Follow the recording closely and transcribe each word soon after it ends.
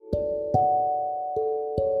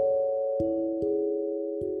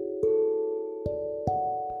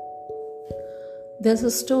There's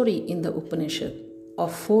a story in the Upanishad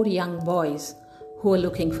of 4 young boys who were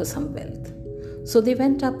looking for some wealth. So they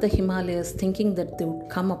went up the Himalayas thinking that they would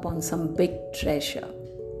come upon some big treasure.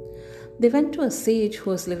 They went to a sage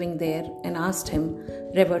who was living there and asked him,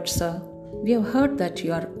 "Revered sir, we have heard that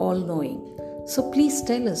you are all-knowing. So please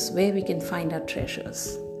tell us where we can find our treasures."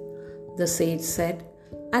 The sage said,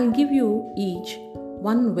 "I'll give you each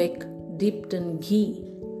 1 wick dipped in ghee.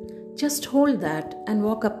 Just hold that and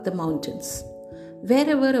walk up the mountains.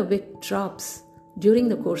 Wherever a wick drops during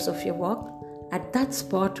the course of your walk, at that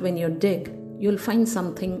spot when you dig, you'll find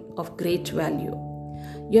something of great value.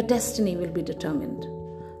 Your destiny will be determined.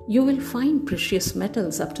 You will find precious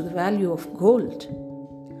metals up to the value of gold."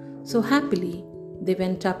 So happily, they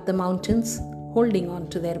went up the mountains, holding on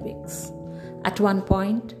to their wicks. At one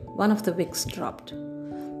point, one of the wicks dropped.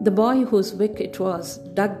 The boy whose wick it was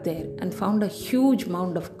dug there and found a huge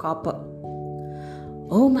mound of copper.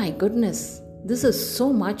 "Oh my goodness, this is so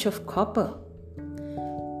much of copper,"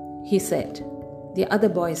 he said. The other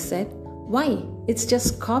boys said, "Why, it's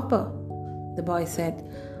just copper." The boy said,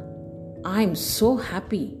 "I'm so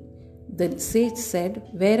happy." The sage said,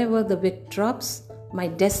 "Wherever the wick drops, my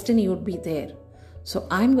destiny would be there. So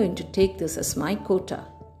I'm going to take this as my quota."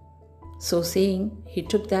 So saying, he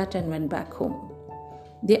took that and went back home.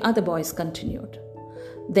 The other boys continued.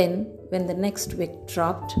 Then, when the next wick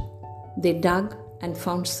dropped, they dug and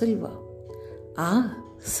found silver. "Ah,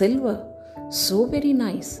 silver, so very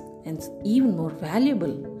nice and even more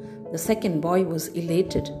valuable." The second boy was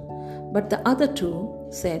elated. But the other two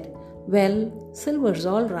said, "Well, silver's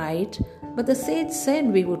all right, but the sage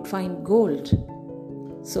said we would find gold."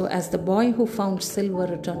 So as the boy who found silver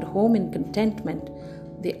returned home in contentment,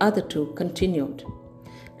 the other two continued.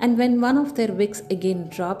 And when one of their wicks again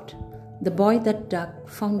dropped, the boy that dug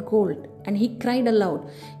found gold, and he cried aloud,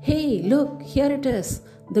 "Hey, look, here it is,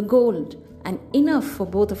 the gold, and enough for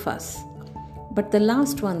both of us." But the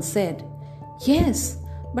last one said, "Yes,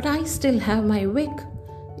 but I still have my wick.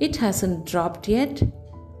 It hasn't dropped yet."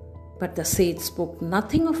 "But the sage spoke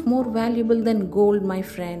nothing of more valuable than gold, my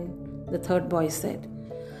friend," the third boy said.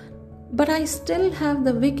 "But I still have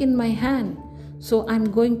the wick in my hand, so I'm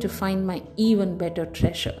going to find my even better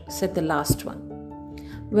treasure," said the last one.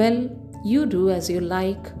 "Well, you do as you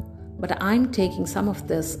like, but I'm taking some of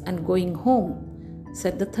this and going home,"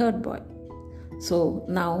 said the third boy. So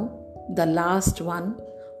now the last one,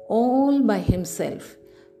 all by himself,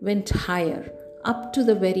 went higher, up to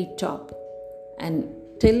the very top, and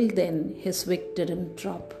till then his wick didn't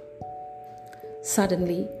drop.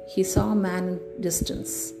 Suddenly he saw a man in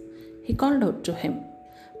distance. He called out to him,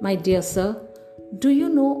 "My dear sir, do you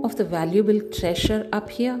know of the valuable treasure up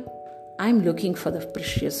here? I'm looking for the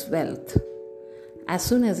precious wealth." As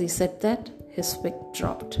soon as he said that, his wick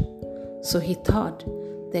dropped. So he thought,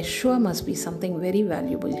 there sure must be something very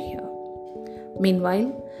valuable here. Meanwhile,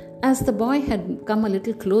 as the boy had come a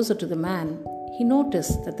little closer to the man, he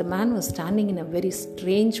noticed that the man was standing in a very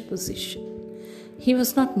strange position. He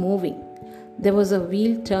was not moving. There was a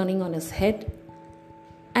wheel turning on his head,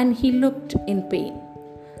 and he looked in pain.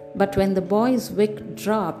 But when the boy's wick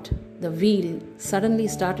dropped, the wheel suddenly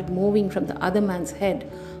started moving from the other man's head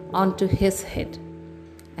onto his head.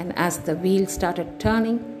 And as the wheel started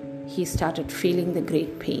turning, he started feeling the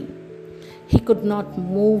great pain. He could not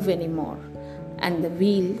move anymore, and the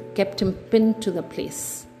wheel kept him pinned to the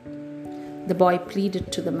place. The boy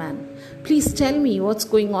pleaded to the man, "Please tell me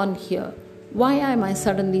what's going on here. Why am I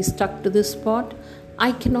suddenly stuck to this spot?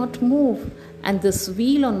 I cannot move, and this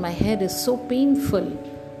wheel on my head is so painful.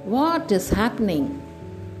 What is happening?"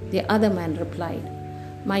 The other man replied,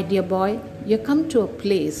 "My dear boy, you come to a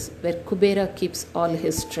place where Kubera keeps all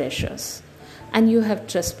his treasures, and you have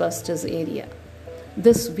trespassed his area.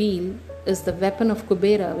 This wheel is the weapon of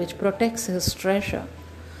Kubera which protects his treasure.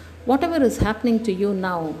 Whatever is happening to you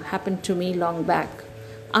now happened to me long back.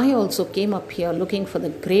 I also came up here looking for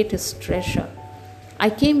the greatest treasure. I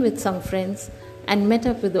came with some friends and met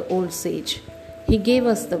up with the old sage. He gave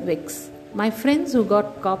us the wicks. My friends who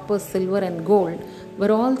got copper, silver, and gold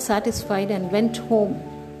were all satisfied and went home.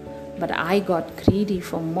 But I got greedy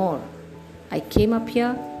for more. I came up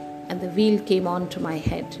here and the wheel came on to my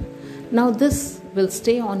head. Now this will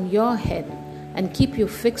stay on your head and keep you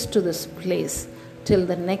fixed to this place till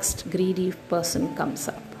the next greedy person comes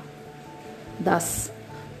up." Thus,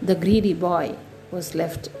 the greedy boy was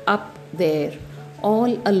left up there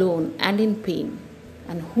all alone and in pain.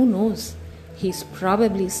 And who knows, he's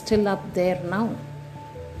probably still up there now.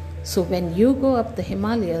 So when you go up the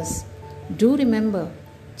Himalayas, do remember,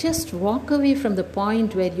 just walk away from the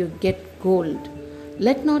point where you get gold.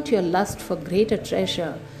 Let not your lust for greater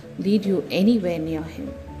treasure lead you anywhere near him.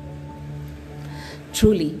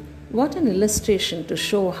 Truly, what an illustration to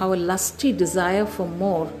show how a lusty desire for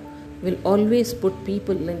more will always put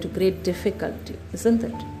people into great difficulty, isn't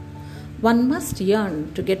it? One must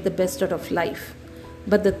yearn to get the best out of life,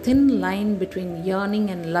 but the thin line between yearning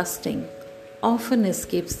and lusting often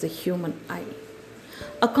escapes the human eye.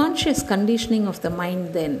 A conscious conditioning of the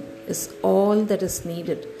mind, then, is all that is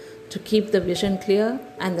needed to keep the vision clear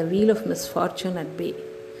and the wheel of misfortune at bay.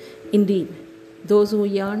 Indeed, those who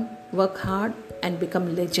yearn work hard and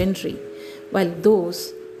become legendary, while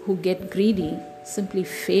those who get greedy simply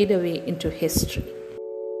fade away into history.